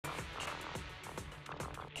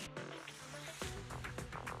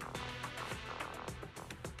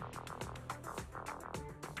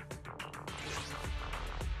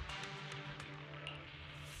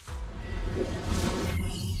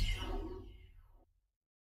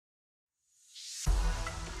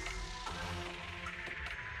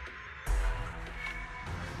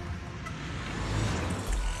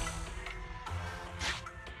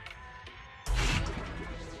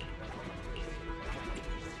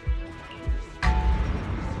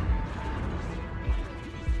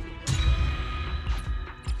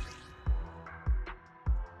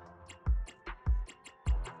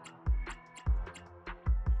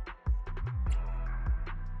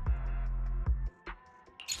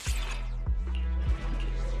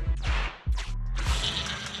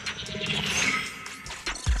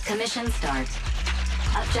Commission start.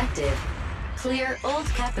 Objective. Clear old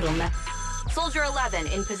capital map. Soldier 11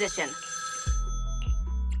 in position.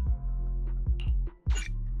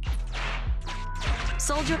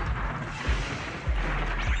 Soldier...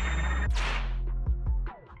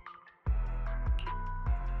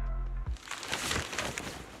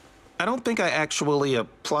 I don't think I actually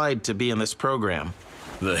applied to be in this program.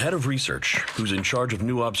 The head of research, who's in charge of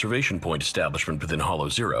new observation point establishment within Hollow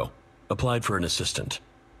Zero, applied for an assistant.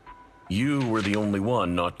 You were the only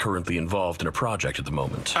one not currently involved in a project at the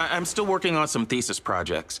moment. I'm still working on some thesis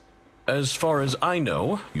projects. As far as I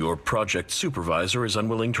know, your project supervisor is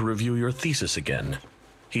unwilling to review your thesis again.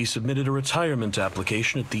 He submitted a retirement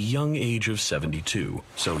application at the young age of 72,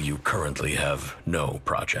 so you currently have no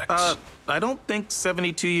projects. I don't think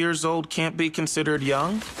 72 years old can't be considered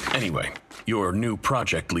young. Anyway, your new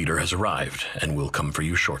project leader has arrived and will come for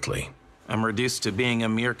you shortly. I'm reduced to being a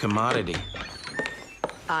mere commodity.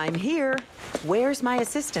 I'm here. Where's my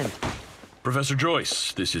assistant? Professor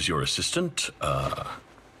Joyce, this is your assistant.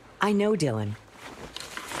 I know, Dylan.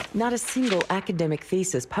 Not a single academic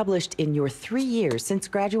thesis published in your 3 years since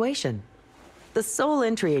graduation. The sole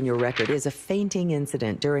entry in your record is a fainting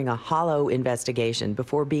incident during a hollow investigation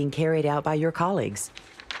before being carried out by your colleagues.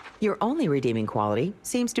 Your only redeeming quality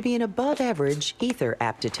seems to be an above-average ether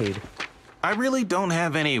aptitude. I really don't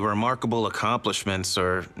have any remarkable accomplishments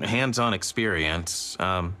or hands-on experience.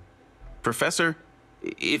 Professor,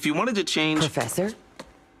 if you wanted to change... Professor?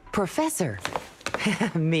 Professor?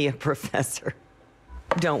 Me a professor.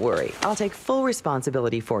 Don't worry, I'll take full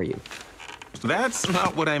responsibility for you. That's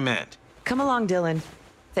not what I meant. Come along, Dylan.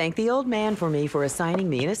 Thank the old man for me for assigning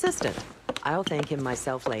me an assistant. I'll thank him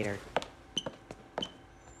myself later.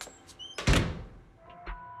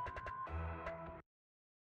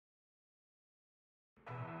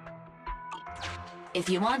 If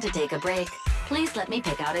you want to take a break, please let me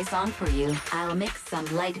pick out a song for you. I'll mix some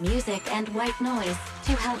light music and white noise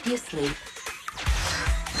to help you sleep.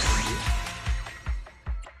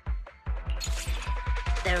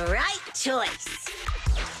 The right choice.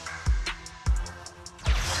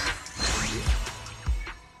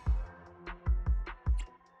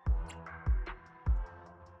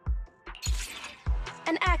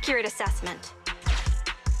 An accurate assessment.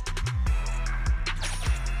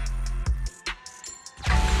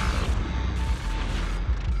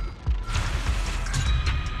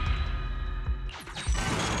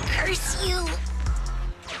 Curse you!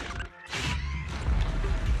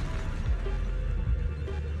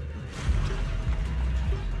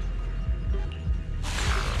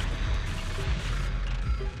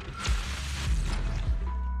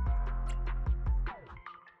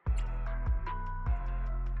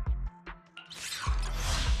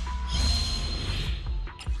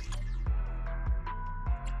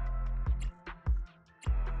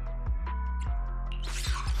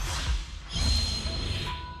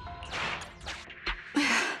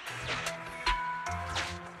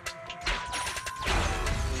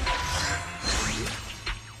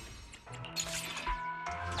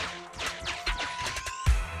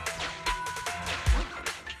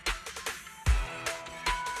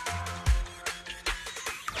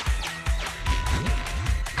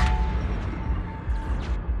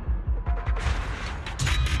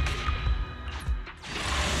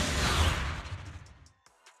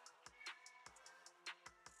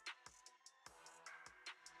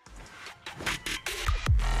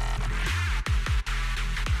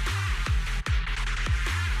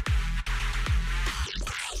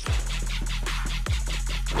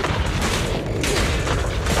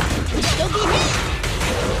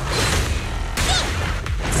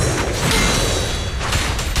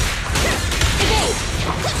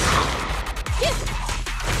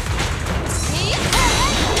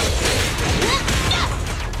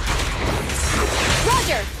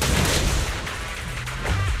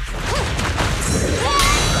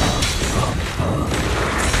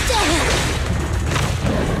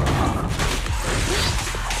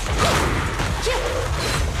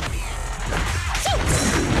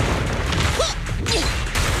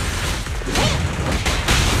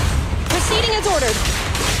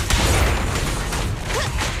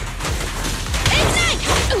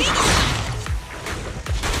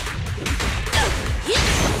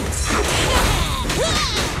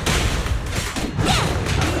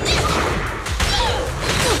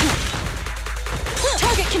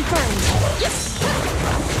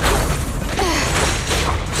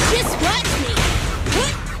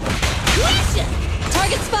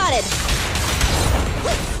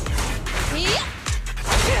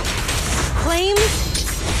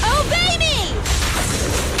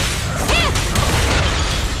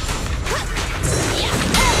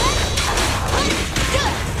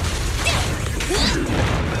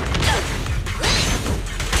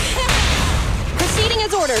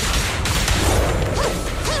 forward!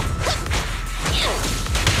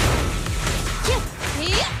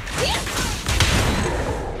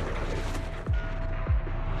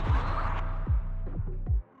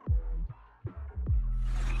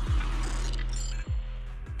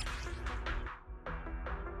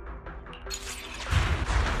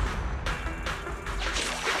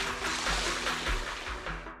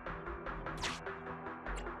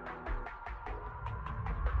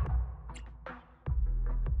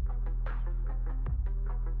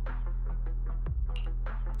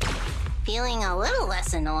 Feeling a little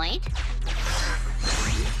less annoyed.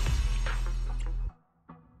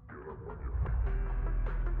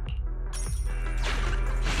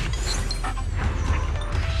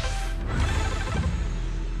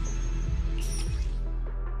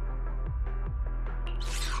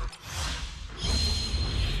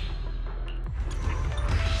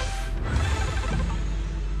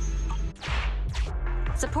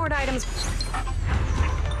 Support items.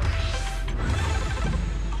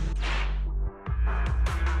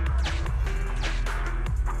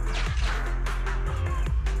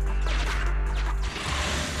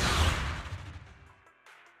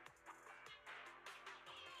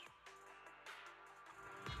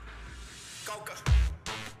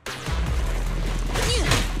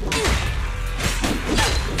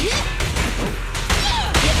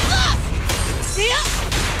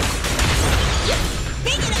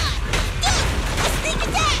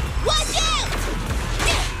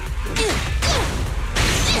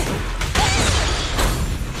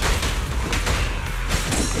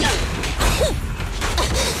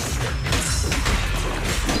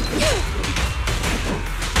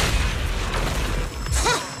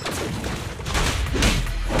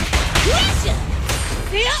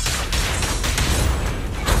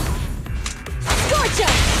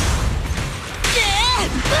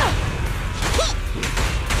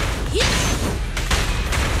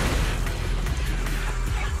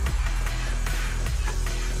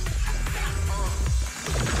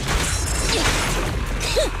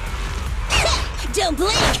 Don't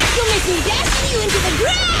blink! You'll make me dash you into the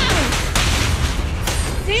ground!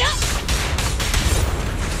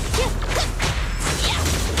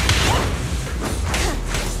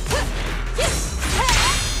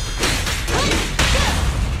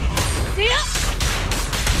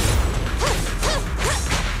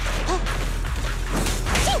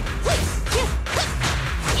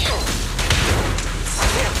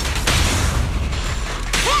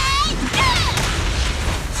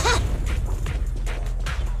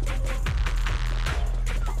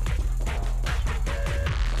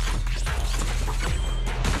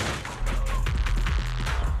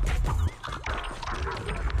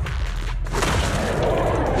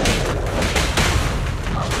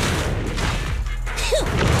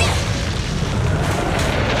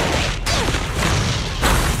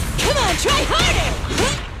 Try harder!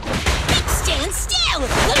 Stand still!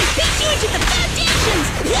 Let me beat you into the foundations!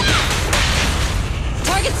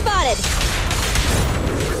 Target spotted!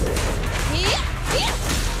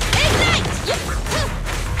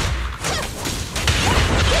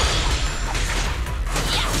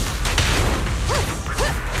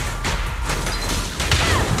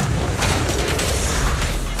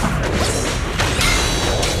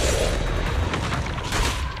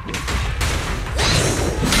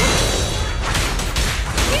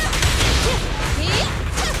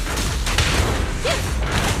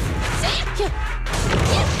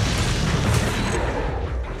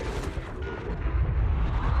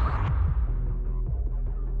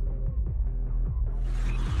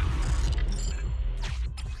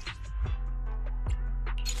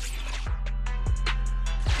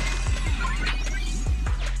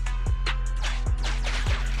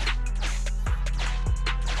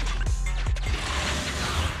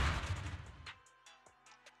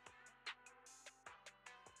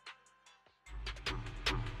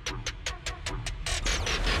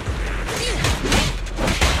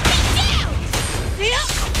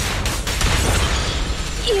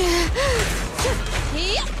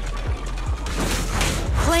 Ignite!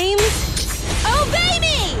 Flames, obey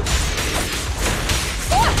me!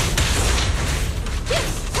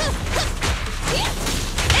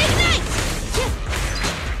 Ignite!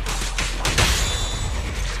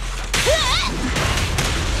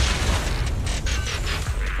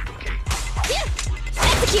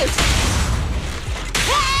 Execute!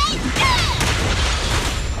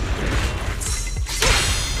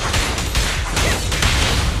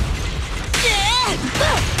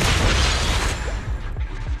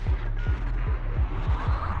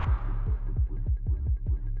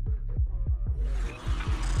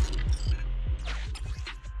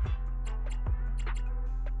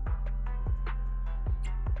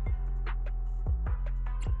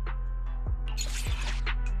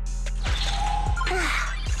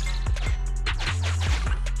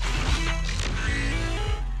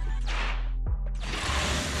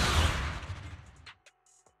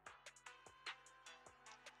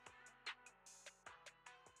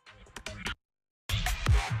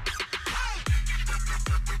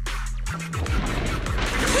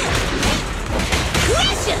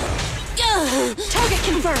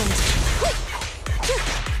 confirmed!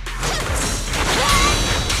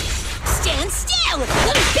 Stand still!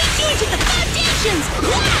 Let me beat you into the foundations!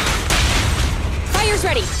 Fire's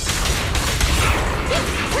ready.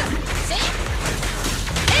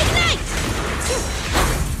 Ignite!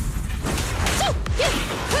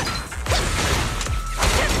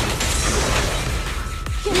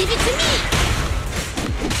 Leave it to me!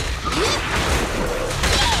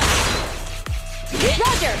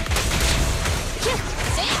 Roger.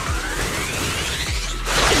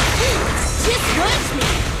 Just watch me!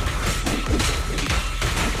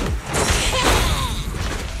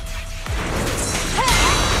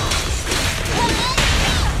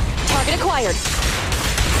 Target acquired.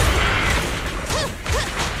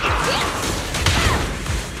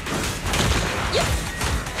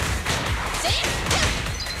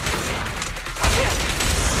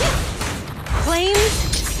 Flames,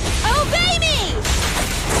 Obey me!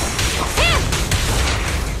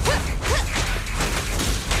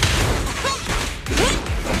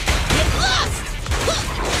 Get lost!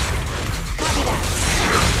 copy that.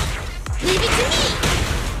 Leave it to me!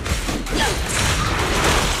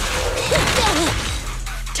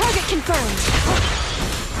 Target confirmed.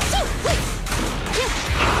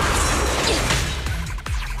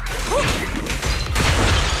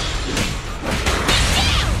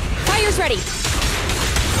 Fire's ready.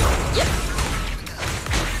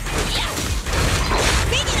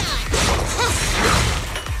 Bring it on!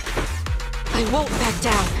 I won't back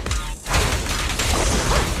down.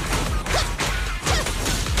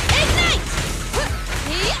 Ignite!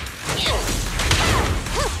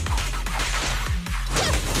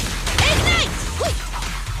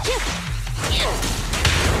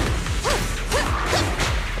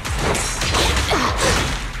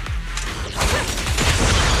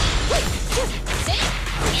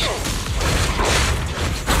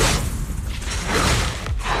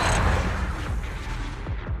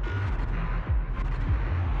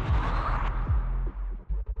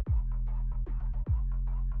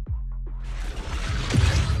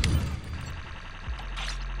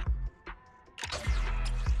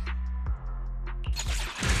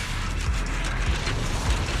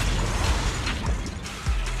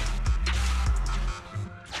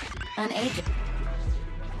 An agent.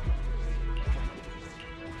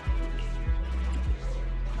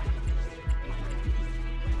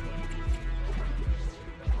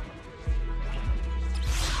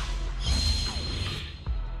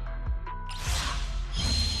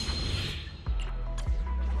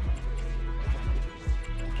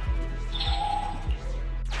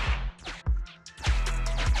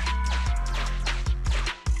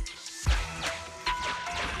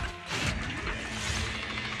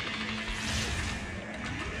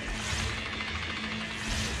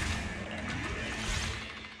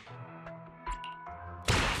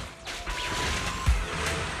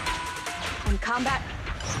 In combat.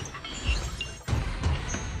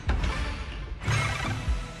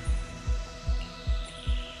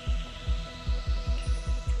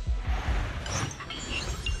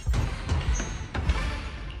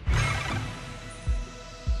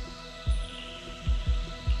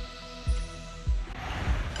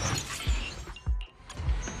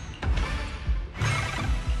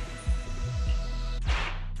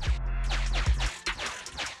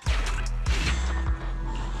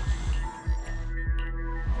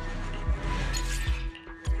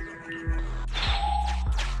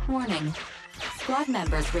 Warning. Squad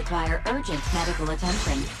members require urgent medical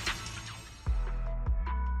attention.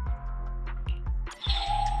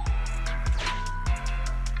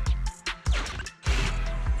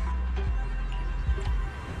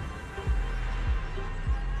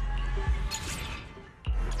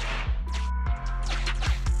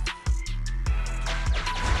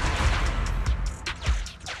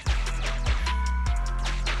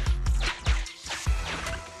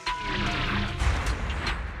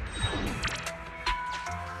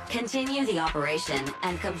 Continue the operation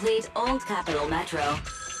and complete Old Capital Metro.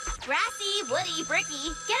 Grassy, woody, bricky,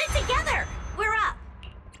 get it together! We're up!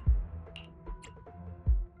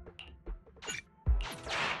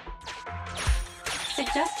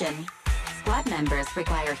 Suggestion. Squad members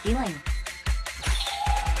require healing.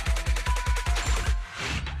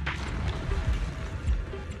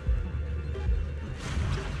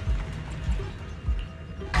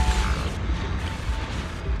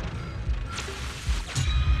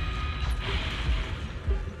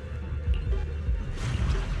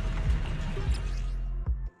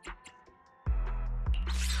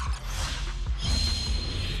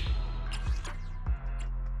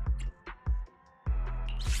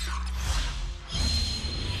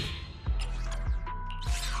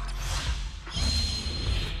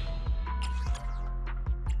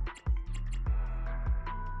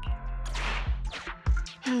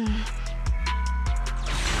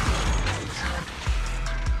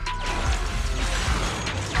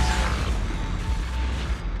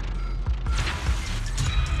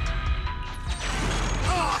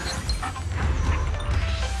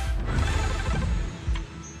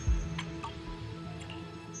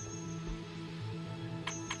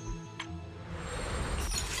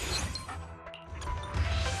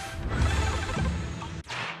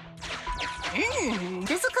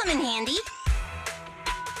 This'll come in handy.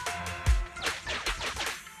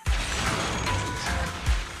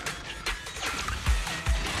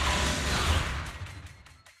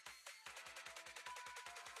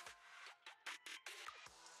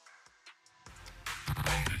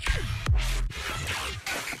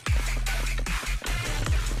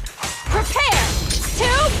 Prepare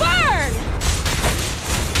to burn!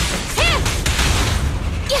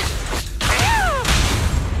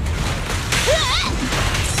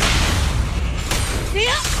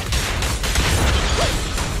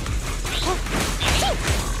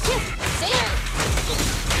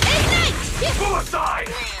 Pull aside!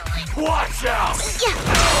 Watch out!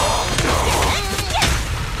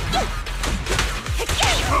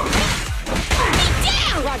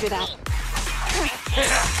 Roger that.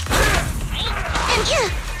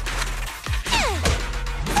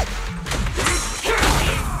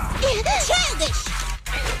 Childish!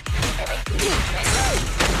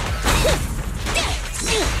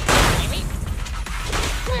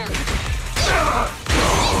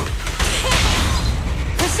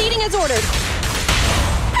 Proceeding as ordered.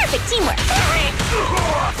 Perfect teamwork!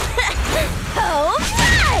 Oh,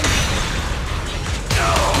 fun!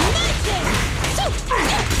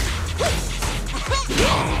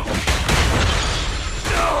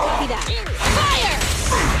 Copy that. Fire!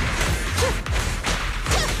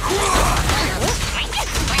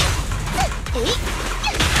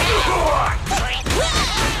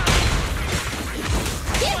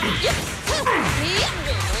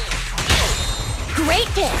 Great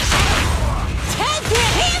pitch. Time to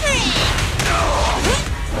hammer it!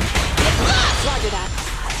 Roger that.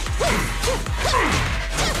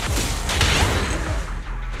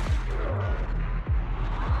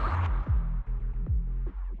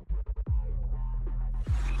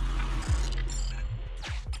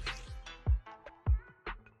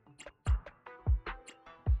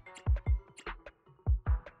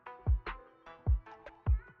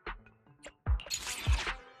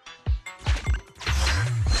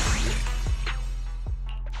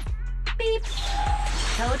 Beep.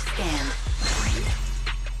 Code scanned.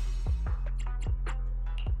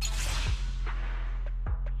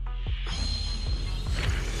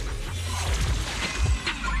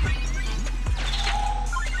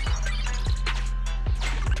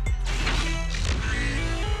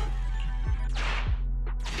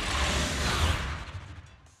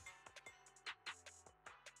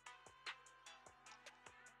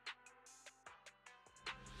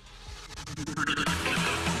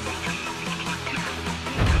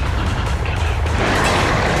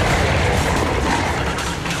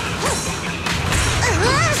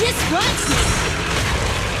 Just watch me!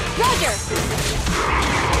 Roger.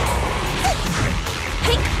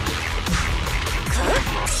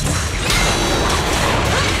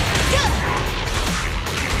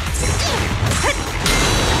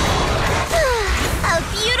 A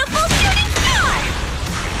beautiful shooting star!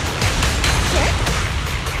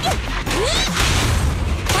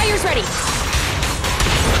 Fire's ready.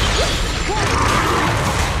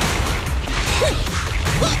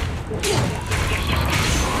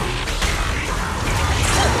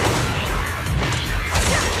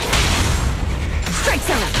 Strike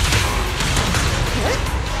zone!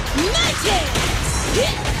 Magic!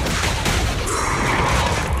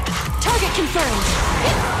 Target confirmed.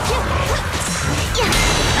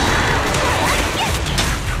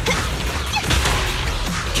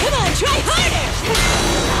 Come on, try harder!